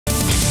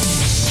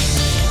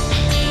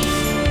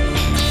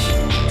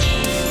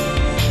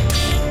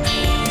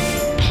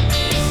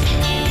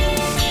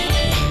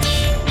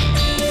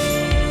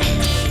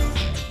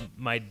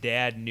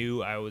dad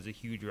knew I was a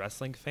huge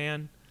wrestling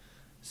fan.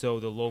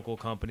 So the local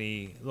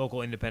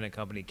independent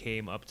company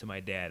came up to my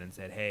dad and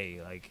said,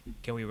 hey, like,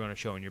 can we run a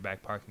show in your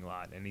back parking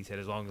lot? And he said,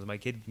 as long as my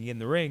kid can get in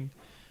the ring.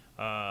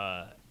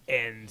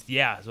 And,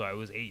 yeah, so I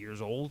was 8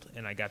 years old,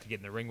 and I got to get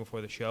in the ring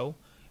before the show.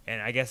 And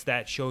I guess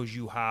that shows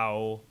you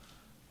how,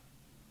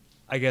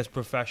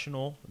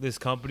 professional this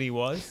company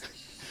was.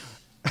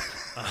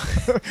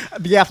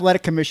 The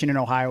athletic commission in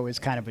Ohio is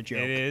kind of a joke.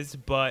 It is,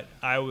 but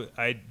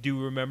I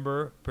do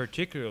remember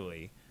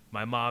particularly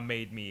my mom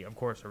made me, of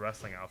course, a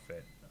wrestling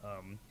outfit.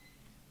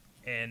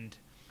 And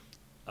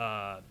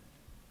my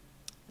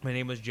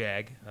name was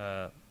Jag,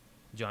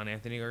 John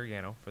Anthony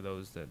Gargano, for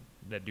those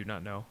that do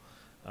not know.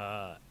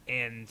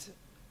 And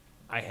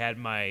I had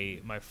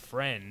my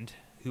friend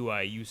who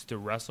I used to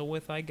wrestle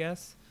with, I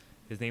guess.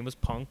 His name was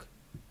Punk,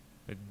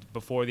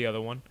 before the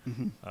other one.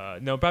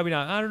 Mm-hmm. No, probably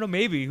not. I don't know,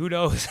 maybe. Who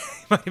knows?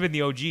 He might have been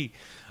the OG.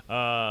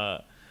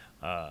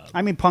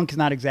 I mean, Punk's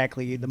not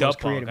exactly the most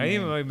creative. I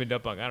think it might have been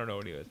Dub Punk. I don't know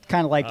what he was.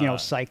 Kind of like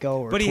Psycho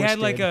or. But he Twisted.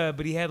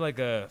 had like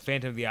a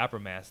Phantom of the Opera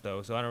mask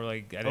though, so I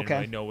didn't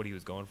really know what he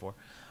was going for.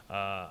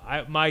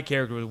 My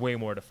character was way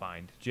more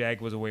defined. Jag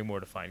was a way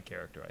more defined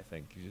character, I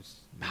think.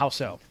 How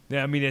so?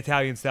 Yeah, I mean,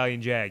 Italian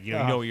Stallion Jag. You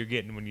know what you're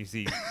getting when you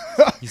see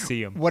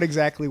him. What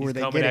exactly were He's they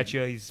coming getting?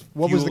 at you.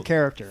 What was the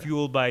character?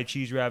 Fueled by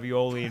cheese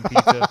ravioli and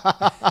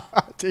pizza.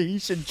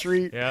 Tahitian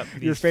treat. Yep,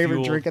 Your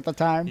favorite drink at the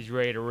time? He's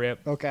ready to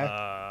rip.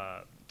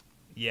 Okay.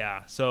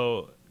 Yeah,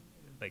 so,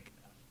 like,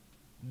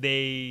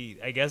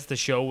 I guess the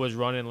show was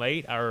running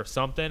late or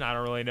something. I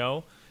don't really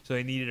know. So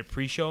they needed a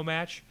pre-show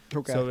match.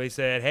 Okay. So they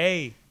said,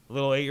 hey,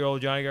 little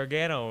 8-year-old Johnny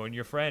Gargano and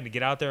your friend,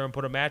 get out there and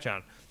put a match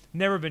on.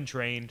 Never been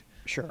trained.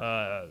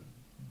 Sure.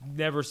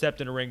 Never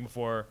stepped in a ring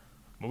before.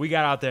 But we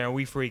got out there and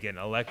we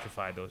freaking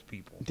electrified those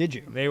people. Did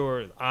you? They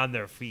were on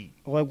their feet.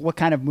 Well, what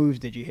kind of moves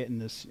did you hit in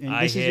this?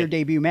 This is your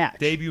debut match.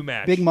 Debut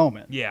match. Big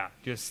moment. Yeah,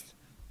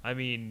 I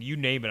mean, you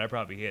name it, I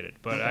probably hit it.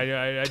 But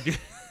I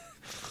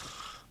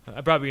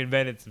probably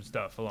invented some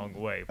stuff along the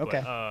way.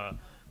 Okay. But,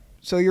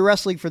 so you're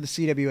wrestling for the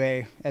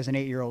CWA as an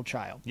 8-year-old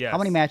child. Yes. How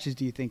many matches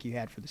do you think you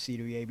had for the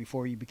CWA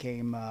before you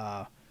became,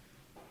 I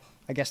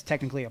guess,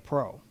 technically a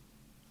pro?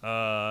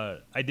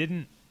 I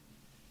didn't.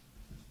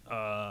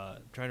 Trying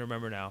to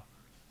remember now.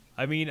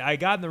 I mean, I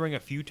got in the ring a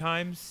few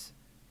times.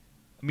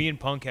 Me and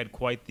Punk had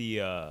quite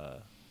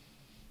the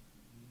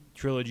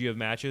trilogy of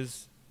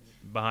matches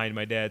behind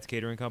my dad's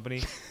catering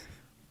company.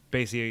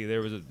 Basically,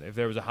 if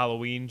there was a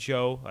Halloween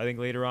show, I think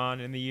later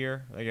on in the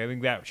year, like I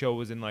think that show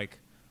was in like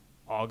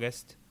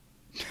August.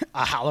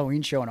 A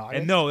Halloween show in August?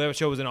 And no, that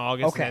show was in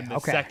August. Okay, And the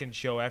second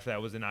show after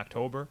that was in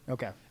October.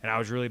 Okay. And I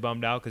was really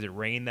bummed out because it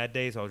rained that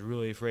day, so I was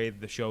really afraid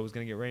the show was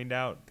going to get rained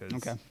out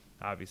because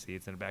obviously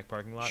it's in a back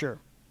parking lot. Sure.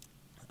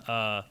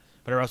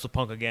 But I wrestled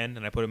Punk again,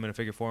 and I put him in a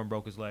figure 4 and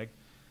broke his leg.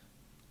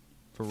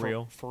 For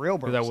real. For real,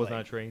 because I was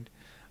not trained.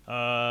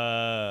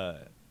 I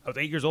was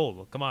 8 years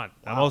old. Come on.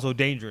 Wow. I'm also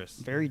dangerous.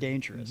 Very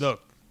dangerous.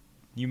 Look,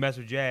 you mess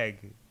with Jag,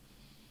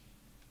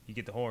 you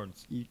get the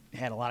horns. You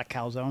had a lot of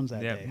calzones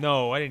that day.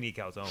 No, I didn't eat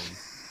calzones.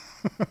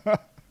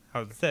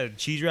 I said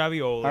cheese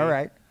ravioli. All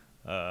right.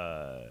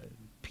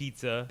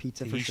 Pizza for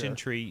Tahitian sure.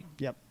 treat.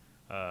 Yep.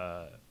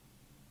 But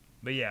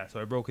yeah,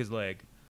 so I broke his leg.